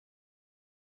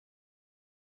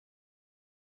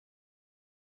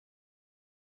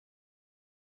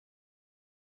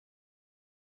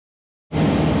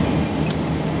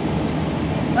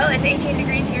Well, it's 18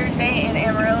 degrees here today in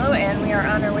Amarillo, and we are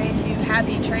on our way to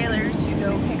Happy Trailers to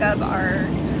go pick up our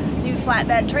new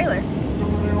flatbed trailer.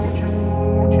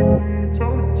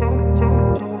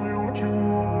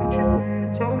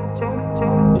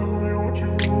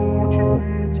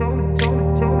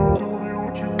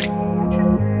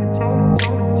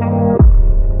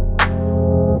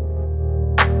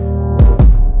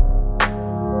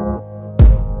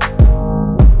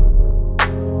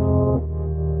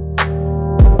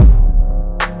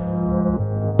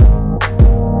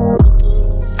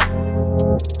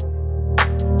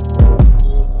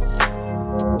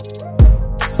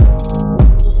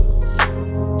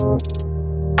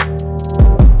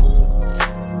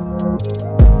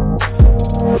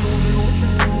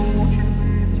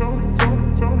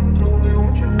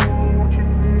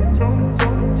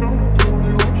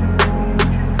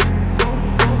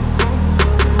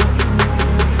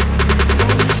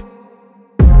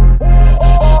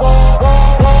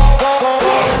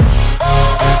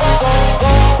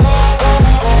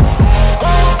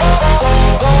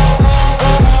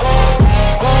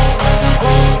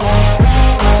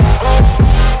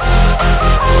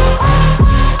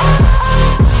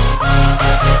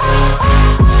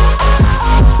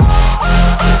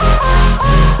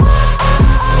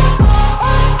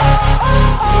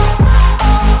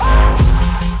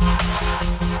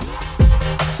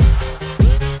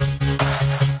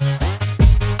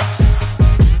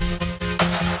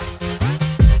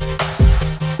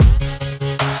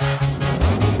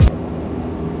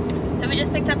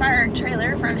 Picked up our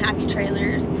trailer from Happy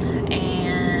Trailers,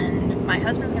 and my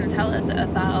husband's going to tell us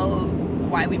about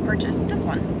why we purchased this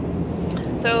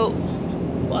one. So,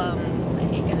 I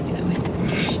ain't gonna do that way.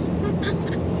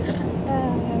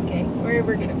 Okay,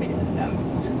 we're gonna figure this out.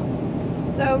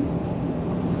 So,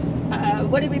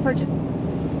 what did we purchase?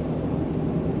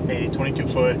 A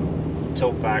 22-foot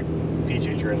tilt-back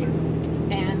PJ trailer.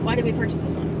 And why did we purchase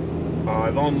this one?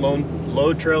 I've owned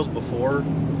load trails before.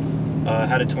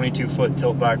 Had a 22-foot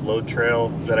tilt-back load trail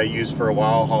that I used for a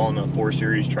while hauling a 4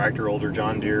 Series tractor, older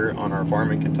John Deere, on our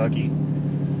farm in Kentucky.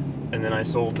 And then I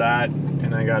sold that,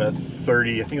 and I got a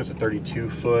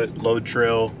 32-foot load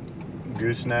trail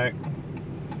gooseneck.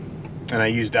 And I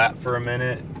used that for a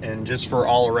minute, and just for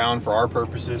all around, for our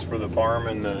purposes, for the farm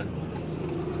and the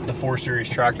 4 Series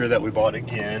tractor that we bought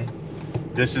again,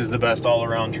 this is the best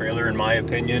all-around trailer in my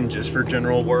opinion, just for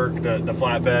general work. The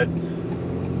flatbed,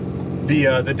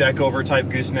 the deck over type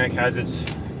gooseneck has its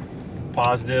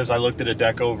positives. I looked at a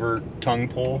deck over tongue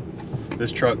pull.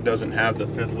 This truck doesn't have the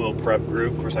 5th wheel prep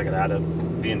group. Of course, I could add a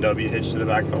B&W hitch to the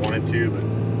back if I wanted to, but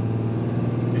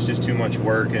it's just too much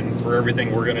work. And for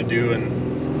everything we're gonna do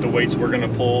and the weights we're gonna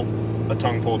pull, a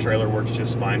tongue pull trailer works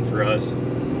just fine for us.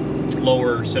 It's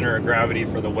lower center of gravity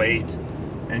for the weight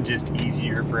and just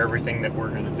easier for everything that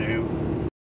we're gonna do.